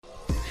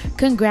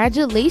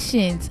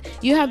Congratulations!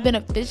 You have been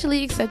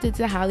officially accepted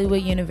to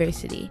Hollywood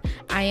University.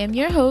 I am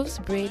your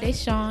host, Bria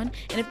Deshawn,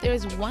 and if there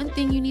is one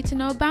thing you need to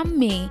know about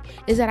me,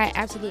 is that I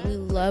absolutely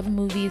love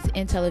movies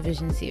and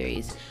television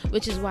series,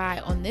 which is why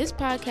on this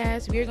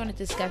podcast, we are going to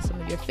discuss some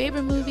of your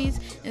favorite movies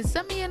and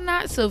some of your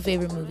not so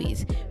favorite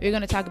movies. We're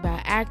going to talk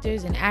about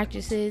actors and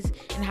actresses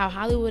and how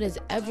Hollywood is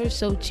ever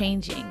so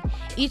changing.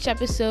 Each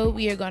episode,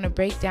 we are going to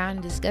break down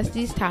and discuss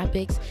these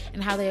topics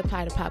and how they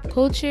apply to pop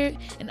culture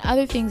and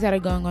other things that are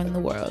going on in the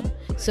world.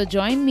 So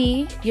join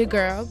me, your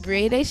girl,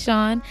 Bria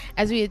Deshawn,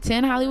 as we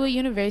attend Hollywood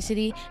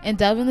University and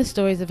delve in the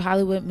stories of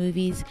Hollywood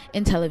movies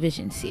and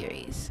television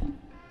series.